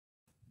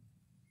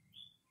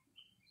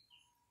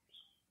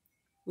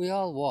We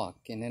all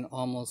walk in an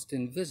almost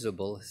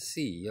invisible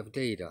sea of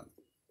data.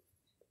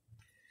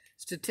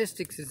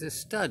 Statistics is a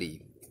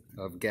study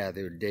of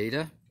gathered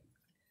data.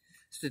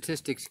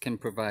 Statistics can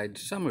provide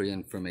summary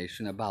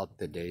information about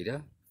the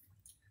data.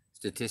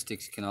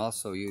 Statistics can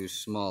also use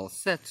small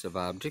sets of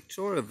objects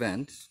or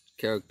events,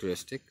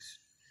 characteristics,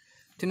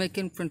 to make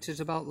inferences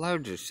about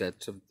larger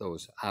sets of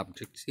those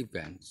objects,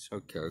 events,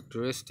 or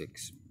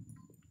characteristics.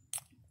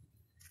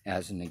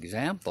 As an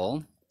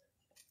example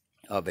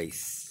of a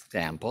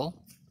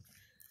sample,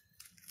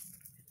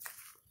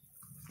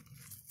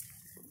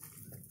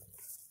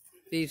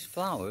 these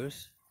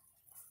flowers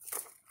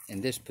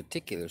in this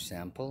particular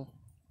sample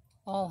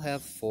all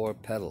have 4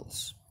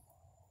 petals.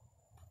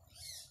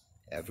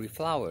 Every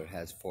flower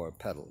has 4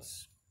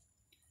 petals.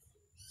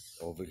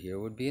 Over here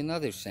would be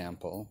another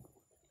sample,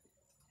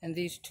 and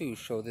these two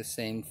show the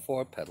same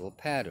 4-petal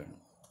pattern.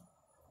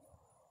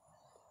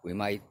 We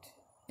might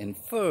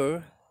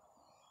infer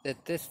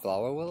that this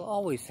flower will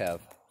always have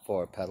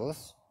 4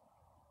 petals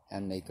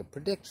and make a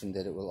prediction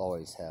that it will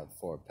always have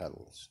 4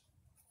 petals.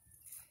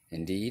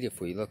 Indeed, if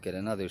we look at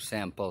another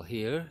sample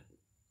here,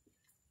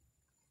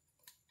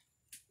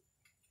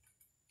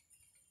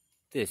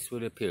 this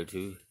would appear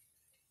to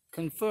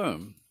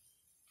confirm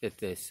that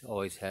this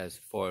always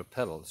has 4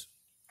 petals.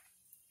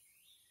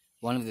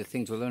 One of the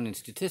things we learn in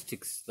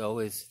statistics, though,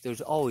 is there's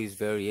always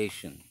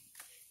variation,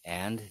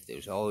 and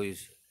there's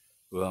always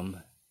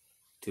room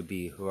to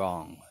be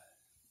wrong.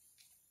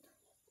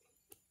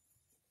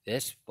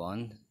 This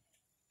one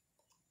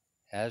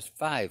has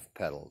 5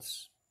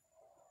 petals.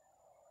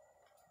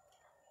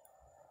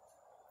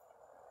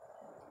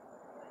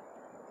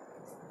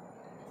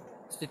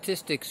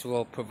 Statistics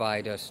will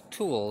provide us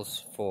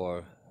tools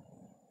for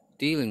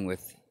dealing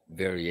with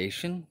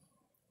variation,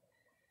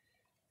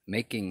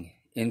 making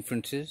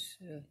inferences,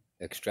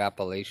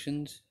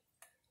 extrapolations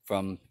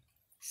from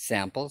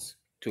samples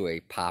to a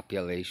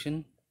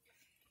population.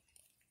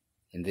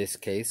 In this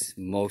case,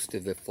 most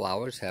of the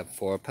flowers have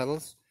 4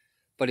 petals,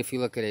 but if you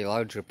look at a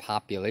larger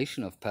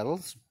population of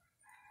petals,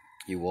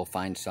 you will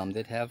find some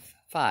that have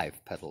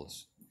 5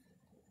 petals.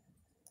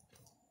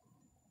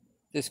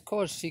 This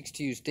course seeks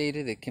to use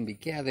data that can be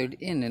gathered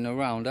in and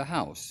around a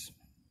house.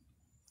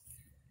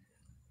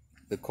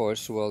 The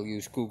course will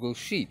use Google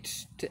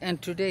Sheets to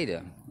enter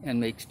data and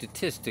make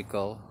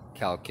statistical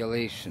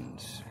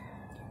calculations.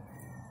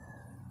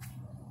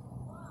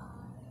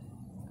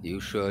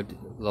 You should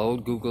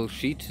load Google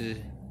Sheets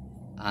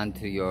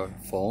onto your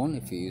phone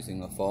if you're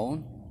using a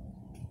phone,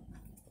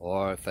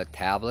 or if a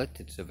tablet,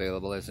 it's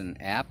available as an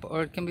app,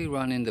 or it can be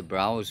run in the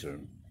browser.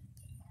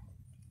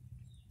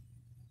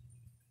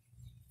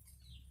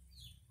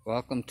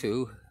 Welcome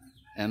to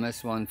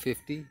MS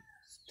 150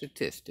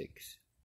 Statistics.